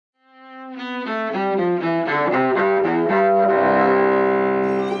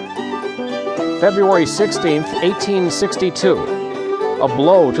February 16, 1862. A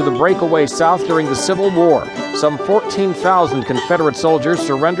blow to the breakaway South during the Civil War. Some 14,000 Confederate soldiers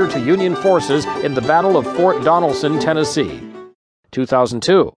surrendered to Union forces in the Battle of Fort Donelson, Tennessee.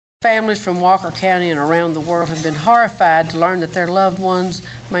 2002. Families from Walker County and around the world have been horrified to learn that their loved ones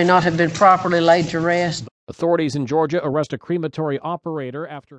may not have been properly laid to rest. Authorities in Georgia arrest a crematory operator after